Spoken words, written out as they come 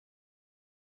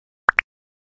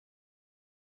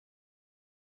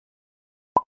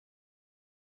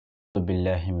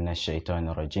بالله من الشيطان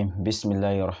الرجيم بسم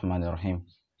الله الرحمن الرحيم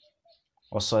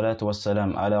والصلاة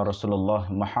والسلام على رسول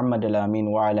الله محمد الأمين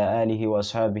وعلى آله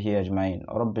وأصحابه أجمعين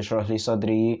رب اشرح لي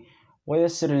صدري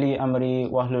ويسر لي أمري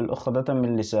واحلل عقدة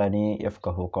من لساني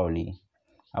يفقهوا قولي.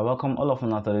 I welcome all of you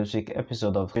to this week's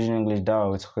episode of Pidgin English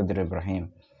Dawah with Khidr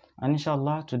Ibrahim. And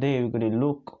inshallah today we're going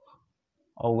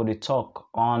to talk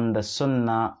on the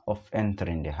sunnah of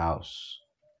entering the house.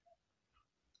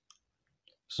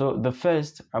 So the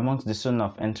first amongst the sunnah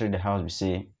of entering the house,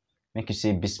 make you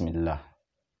say Bismillah.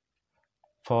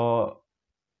 For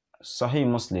Sahih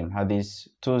Muslim, Hadith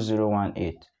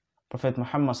 2018, Prophet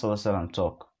Muhammad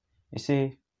talk. He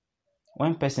say,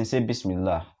 when person say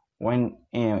Bismillah when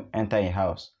he enter a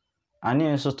house, and he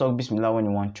also talk Bismillah when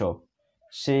he want chop,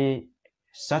 say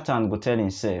Satan go tell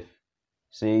himself,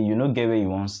 say you no get where you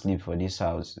want sleep for this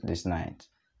house this night,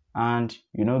 and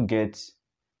you no get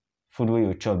food where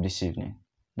you chop this evening.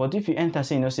 But if you enter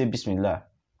say you no say Bismillah,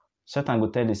 Satan go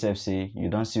tell himself say you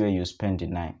don't see where you spend the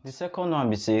night. The second one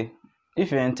be say,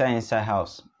 if you enter inside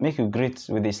house, make you greet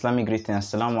with the Islamic greeting,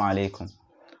 Assalamu alaikum.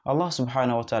 Allah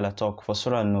subhanahu wa ta'ala talk for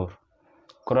Surah Nur,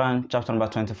 Quran chapter number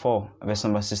 24, verse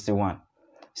number 61.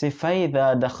 Say,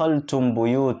 فَإِذَا دَخَلْتُمْ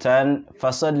بُيُوتًا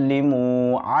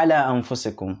فَصَلِّمُوا عَلَىٰ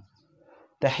أَنفُسِكُمْ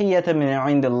تَحِيَّةً مِنْ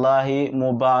عِنْدِ اللَّهِ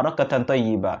مُبَارَكَةً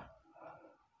طَيِّبًا.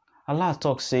 Allah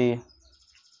talk say,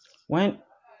 when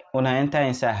una enter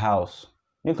inside house,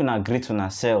 make una greet una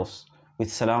selves with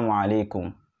Salamu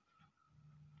alaikum.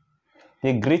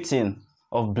 The greeting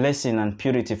of blessing and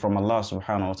purity from Allah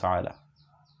subhanahu wa ta'ala.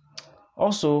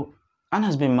 Also,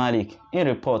 Anas bin Malik in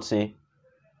report say,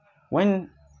 when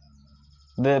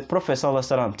the Prophet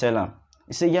ﷺ tell him,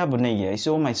 he say, Ya bunayya, he say,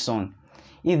 oh my son,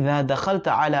 إِذَا دَخَلْتَ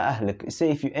عَلَى أَهْلِكَ, he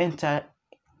say, if you enter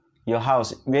your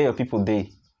house where your people dey,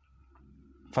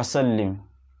 فَسَلِّمْ,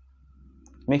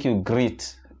 make you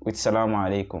greet with Salamu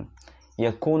alaikum.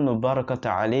 يَكُونُ بَرَكَةَ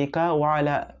عَلَيْكَ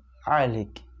وَعَلَى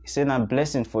أَهْلِكَ, he say, a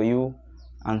blessing for you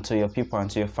and to your people and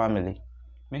to your family.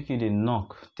 Make you dey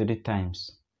knock 3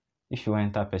 times if you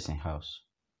enter person's house.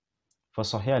 For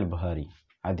Sahih al-Bukhari,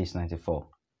 Hadith 94.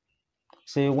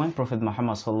 Say when Prophet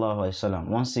Muhammad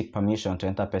won't seek permission to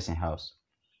enter person's house,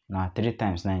 now 3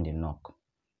 times now in the knock.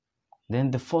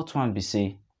 Then the fourth one be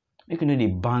say, make you know the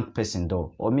bank person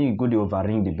door, or maybe you go the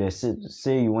overring the bell,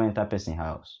 say you want enter person's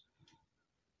house.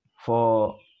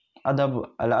 For Adab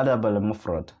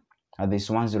al-Mufrad, Hadith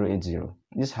 1080,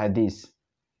 this Hadith,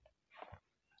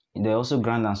 they also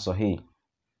grand and Sahih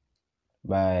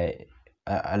by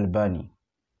Albani.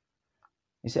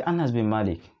 He said, Anas bin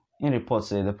Malik in report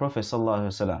say the Prophet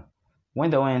ﷺ, when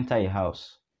they want to enter a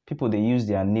house, people they use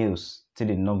their nails till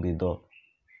they knock the door.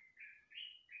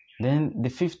 Then the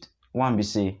fifth one be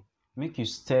say, make you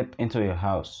step into your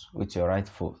house with your right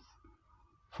foot.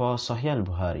 For Sahih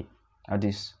al-Bukhari,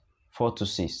 Hadith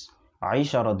 4-6,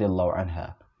 Aisha radiallahu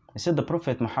anha, he said the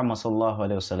Prophet Muhammad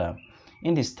ﷺ,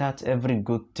 in the start every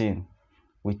good thing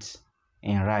with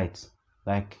in right,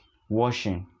 like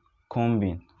washing,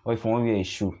 combing, or if you want to wear a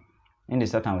shoe, in the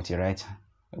start with your right,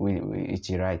 with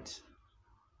your right.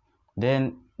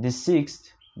 Then the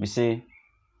sixth, we say,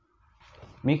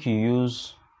 make you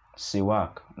use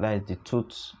siwak, like the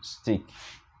tooth stick.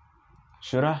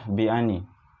 Shurah Bi'ani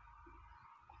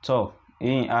talk,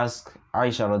 he ask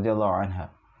Aisha radiallahu anha,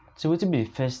 so what will be the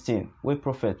first thing where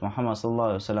Prophet Muhammad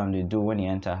sallallahu alaihi wasallam they do when he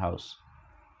enter house?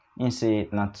 He say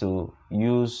not to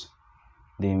use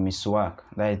the miswak,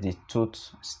 that is the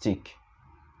tooth stick.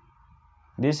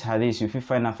 This hadith you will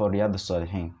find out for Riyadh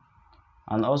al-Salihin,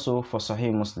 and also for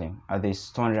Sahih Muslim at this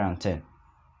 210.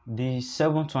 The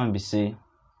seventh one be say,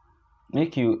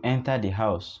 make you enter the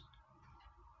house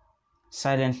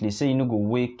silently, say you no go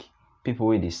wake people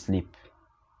where they sleep.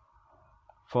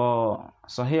 For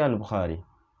Sahih al-Bukhari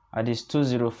at this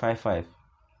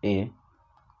 2055a,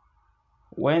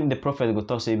 when the Prophet go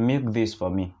talk say, milk this for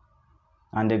me,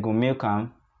 and they go milk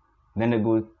them, then they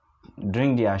go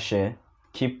drink their share,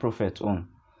 keep Prophet on.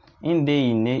 In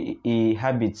the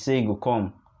habit say go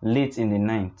come late in the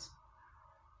night,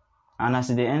 and as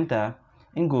they enter,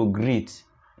 he go greet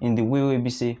in the way we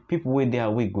say people where they are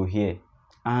awake go here,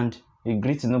 and the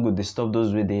greet no go disturb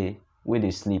those where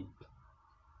they sleep.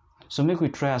 So make we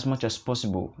try as much as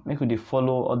possible, make we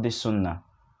follow all the sunnah,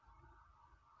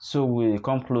 so we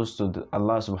come close to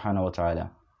Allah subhanahu wa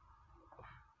ta'ala.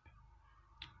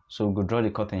 So we go draw the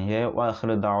curtain here. Wa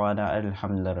akhiru da'wana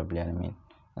alhamdulillahi rabbil alamin.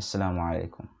 Assalamu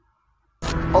alaikum.